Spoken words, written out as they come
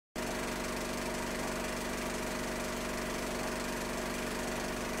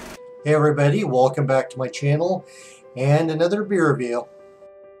Hey everybody, welcome back to my channel and another beer review.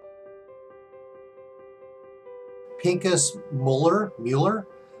 Pinkus Müller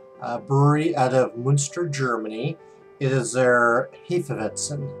brewery out of Münster, Germany. It is their Hefe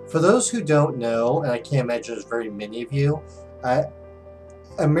Weizen. For those who don't know, and I can't imagine there's very many of you,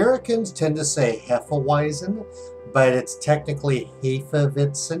 Americans tend to say Hefe Weizen, but it's technically Hefe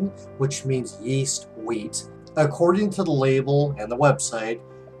Weizen, which means yeast wheat. According to the label and the website,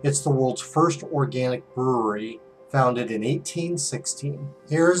 it's the world's first organic brewery, founded in 1816.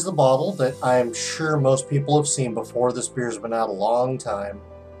 Here is the bottle that I'm sure most people have seen before. This beer's been out a long time.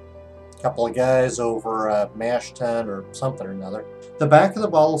 A couple of guys over a mash tun or something or another. The back of the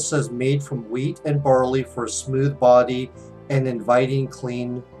bottle says made from wheat and barley for a smooth body and inviting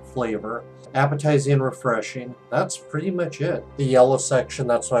clean flavor. Appetizing and refreshing. That's pretty much it. The yellow section,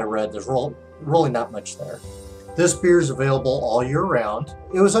 that's what I read. There's really not much there. This beer is available all year round.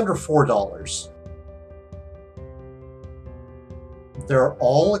 It was under $4. They're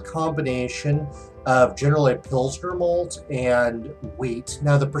all a combination of generally Pilsner malt and wheat.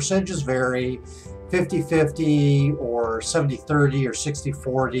 Now the percentages vary, 50-50 or 70-30 or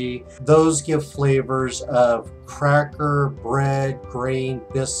 60-40. Those give flavors of cracker, bread, grain,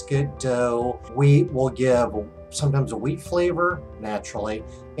 biscuit, dough. Wheat will give sometimes a wheat flavor, naturally,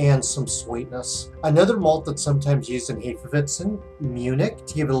 and some sweetness. Another malt that's sometimes used in Hefe Weizen, Munich,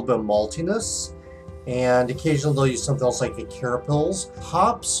 to give it a little bit of maltiness, and occasionally they'll use something else like a Carapils.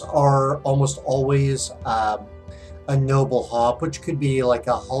 Hops are almost always a noble hop, which could be like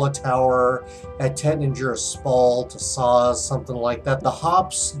a Hallertauer, a Tettnanger, a Spalt, a Saaz, something like that. The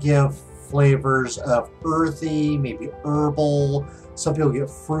hops give flavors of earthy, maybe herbal. Some people get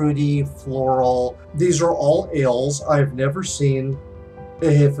fruity, floral. These are all ales. I've never seen a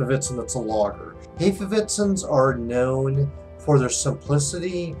Hefe Weizen that's a lager. Hefe Weizens are known for their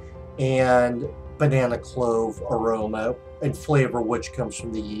simplicity and banana clove aroma and flavor, which comes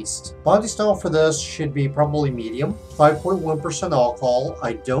from the yeast. Body style for this should be probably medium, 5.1% alcohol.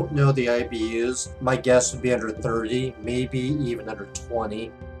 I don't know the IBUs. My guess would be under 30, maybe even under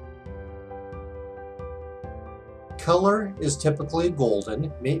 20. Color is typically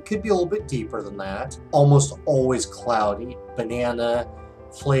golden. It could be a little bit deeper than that. Almost always cloudy. Banana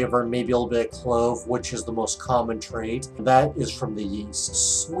flavor, maybe a little bit of clove, which is the most common trait. That is from the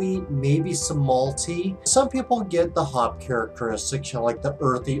yeast. Sweet, maybe some malty. Some people get the hop characteristics, like the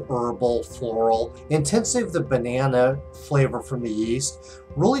earthy, herbal, floral. Intensity of the banana flavor from the yeast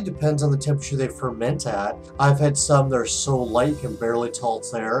really depends on the temperature they ferment at. I've had some that are so light you can barely tell it's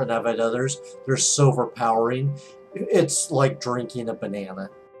there, and I've had others that are so overpowering. It's like drinking a banana.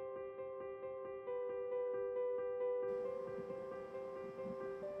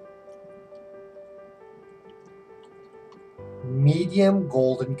 Medium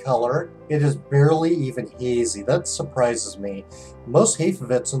golden color. It is barely even hazy. That surprises me. Most Hefe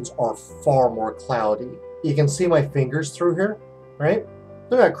Weizens are far more cloudy. You can see my fingers through here, right?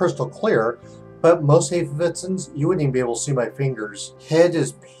 They're not crystal clear, but most Hefe Weizens, you wouldn't even be able to see my fingers. Head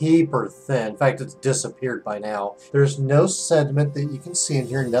is paper thin. In fact, it's disappeared by now. There's no sediment that you can see in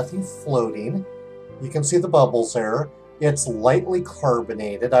here, nothing floating. You can see the bubbles there. It's lightly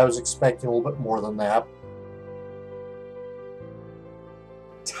carbonated. I was expecting a little bit more than that.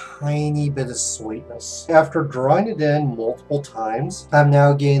 Tiny bit of sweetness. After drawing it in multiple times, I'm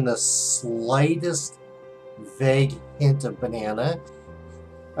now getting the slightest vague hint of banana.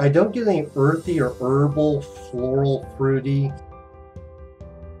 I don't get any earthy or herbal, floral, fruity.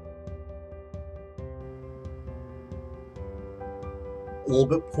 A little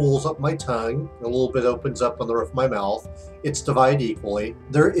bit pulls up my tongue, a little bit opens up on the roof of my mouth. It's divided equally.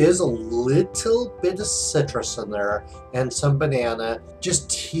 There is a little bit of citrus in there and some banana, just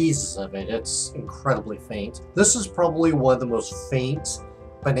teases of it. It's incredibly faint. This is probably one of the most faint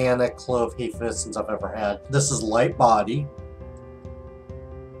banana clove Hefe Weizens I've ever had. This is light body.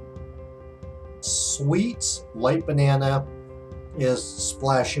 Sweet, light banana is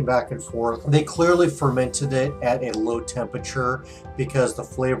splashing back and forth. They clearly fermented it at a low temperature because the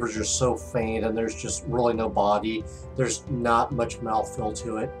flavors are so faint and there's just really no body. There's not much mouthfeel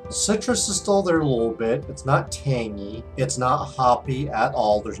to it. Citrus is still there a little bit. It's not tangy. It's not hoppy at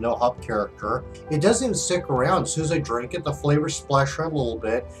all. There's no hop character. It doesn't even stick around. As soon as I drink it, the flavors splash around a little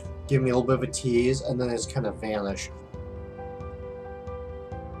bit, give me a little bit of a tease, and then it's kind of vanish.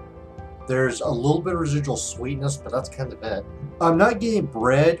 There's a little bit of residual sweetness, but that's kind of it. I'm not getting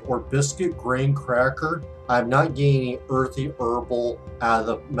bread or biscuit, grain, cracker. I'm not getting any earthy herbal out of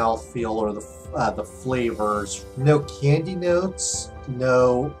the mouthfeel or the flavors. No candy notes,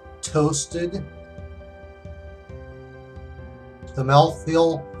 no toasted. The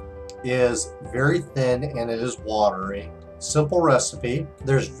mouthfeel is very thin and it is watery. Simple recipe.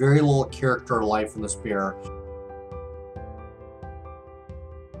 There's very little character or life in this beer.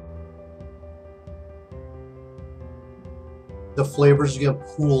 The flavors are going to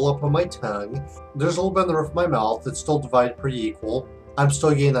pool up on my tongue. There's a little bit in the roof of my mouth. It's still divided pretty equal. I'm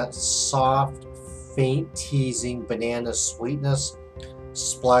still getting that soft, faint, teasing banana sweetness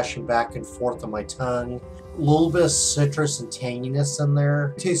splashing back and forth on my tongue. A little bit of citrus and tanginess in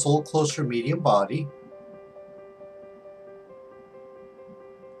there. It tastes a little closer to medium body.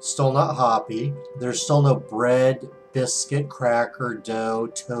 Still not hoppy. There's still no bread, biscuit, cracker, dough,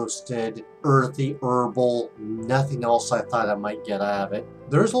 toasted, earthy, herbal, nothing else I thought I might get out of it.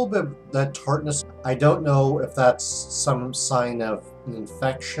 There's a little bit of that tartness. I don't know if that's some sign of an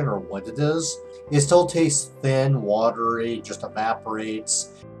infection or what it is. It still tastes thin, watery, just evaporates.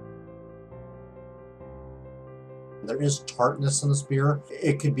 There is tartness in this beer.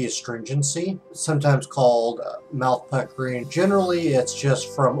 It could be astringency, sometimes called mouth puckering. Generally, it's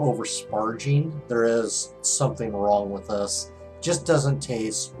just from over-sparging. There is something wrong with this. It just doesn't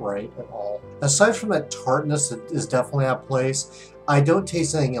taste right at all. Aside from that tartness that is definitely out of place, I don't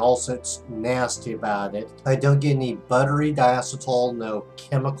taste anything else that's nasty about it. I don't get any buttery diacetyl, no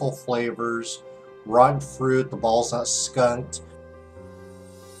chemical flavors, rotten fruit, the ball's not skunked.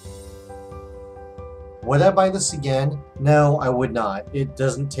 Would I buy this again? No, I would not. It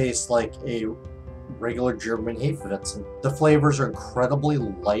doesn't taste like a regular German Hefe Weizen. The flavors are incredibly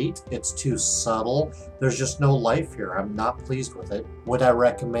light. It's too subtle. There's just no life here. I'm not pleased with it. Would I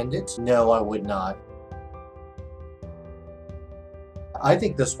recommend it? No, I would not. I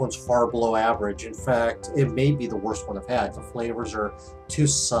think this one's far below average. In fact, it may be the worst one I've had. The flavors are too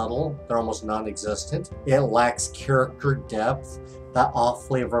subtle. They're almost non-existent. It lacks character depth. That off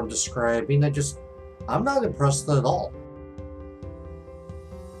flavor I'm describing, I'm not impressed with it at all.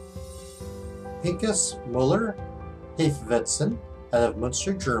 Pinkus, Müller, Hefe Weizen out of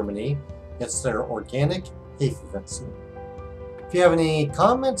Münster, Germany. It's their organic Hefe Weizen. If you have any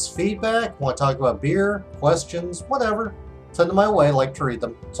comments, feedback, want to talk about beer, questions, whatever, send them my way. I like to read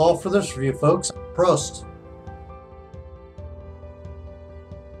them. That's all for this review, folks. Prost.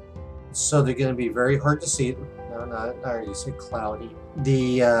 So they're going to be very hard to see. No, not you say cloudy.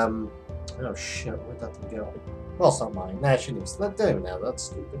 Oh shit, where'd that thing go? Well, it's not mine. Nah, she needs that. Damn, now that's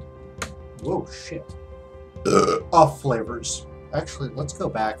stupid. Whoa, shit. Off flavors. Actually, let's go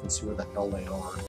back and see where the hell they are.